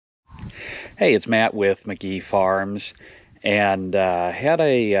Hey, it's Matt with McGee Farms, and had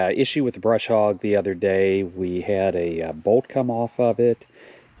a issue with the brush hog the other day. We had a bolt come off of it,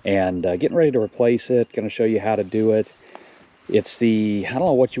 and getting ready to replace it. Going to show you how to do it. It's the, I don't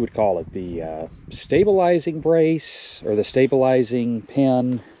know what you would call it, the stabilizing brace or the stabilizing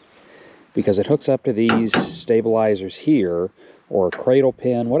pin, because it hooks up to these stabilizers here, or cradle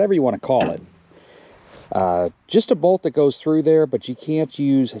pin, whatever you want to call it. Just a bolt that goes through there, but you can't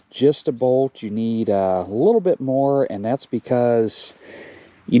use just a bolt. You need a little bit more, and that's because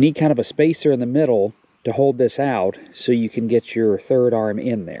you need kind of a spacer in the middle to hold this out so you can get your third arm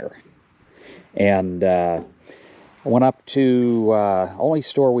in there. And I went up to, only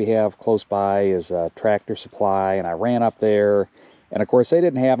store we have close by is Tractor Supply, and I ran up there, and of course they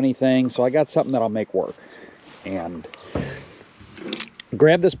didn't have anything, so I got something that I'll make work. And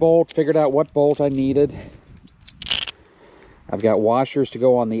grabbed this bolt, figured out what bolt I needed. I've got washers to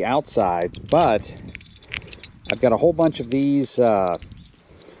go on the outsides, but I've got a whole bunch of these lock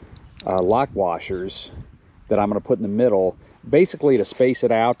washers that I'm going to put in the middle, basically to space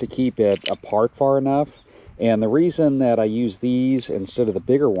it out, to keep it apart far enough. And the reason that I use these instead of the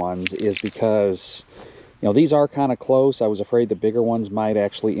bigger ones is because, you know, these are kind of close. I was afraid the bigger ones might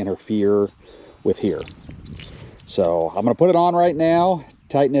actually interfere with here. So I'm going to put it on right now,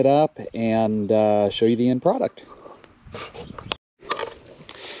 tighten it up, and show you the end product.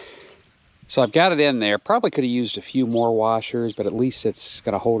 So I've got it in there. Probably could have used a few more washers, but at least it's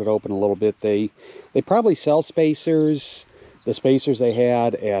going to hold it open a little bit. They probably sell spacers. The spacers they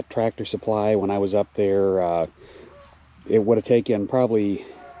had at Tractor Supply when I was up there, it would have taken probably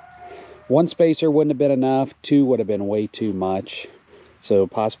one spacer wouldn't have been enough. Two would have been way too much. So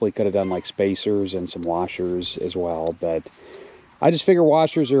possibly could have done like spacers and some washers as well. But I just figure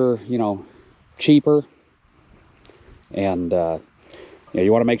washers are, you know, cheaper. And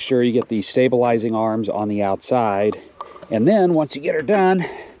you want to make sure you get the stabilizing arms on the outside. And then once you get her done,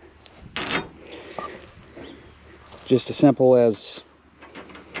 just as simple as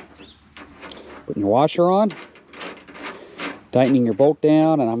putting your washer on, tightening your bolt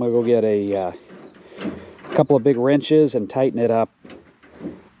down, and I'm going to go get a couple of big wrenches and tighten it up,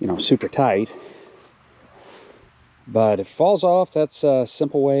 you know, super tight. But if it falls off, that's a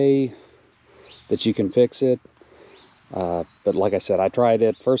simple way that you can fix it. But like I said, I tried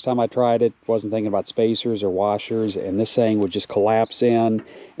it. First time I tried it, wasn't thinking about spacers or washers, and this thing would just collapse in,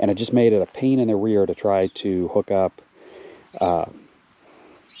 and it just made it a pain in the rear to try to hook up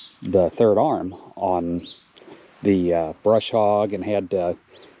the third arm on the brush hog, and had to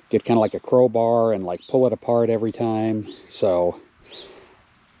get kind of like a crowbar and like pull it apart every time. So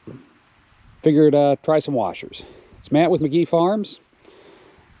figured try some washers. It's Matt with McGee Farms.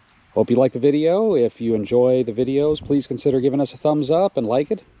 Hope you like the video. If you enjoy the videos, please consider giving us a thumbs up and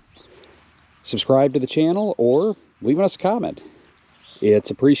like it. Subscribe to the channel or leaving us a comment. It's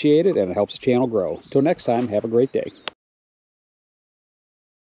appreciated and it helps the channel grow. Until next time, have a great day.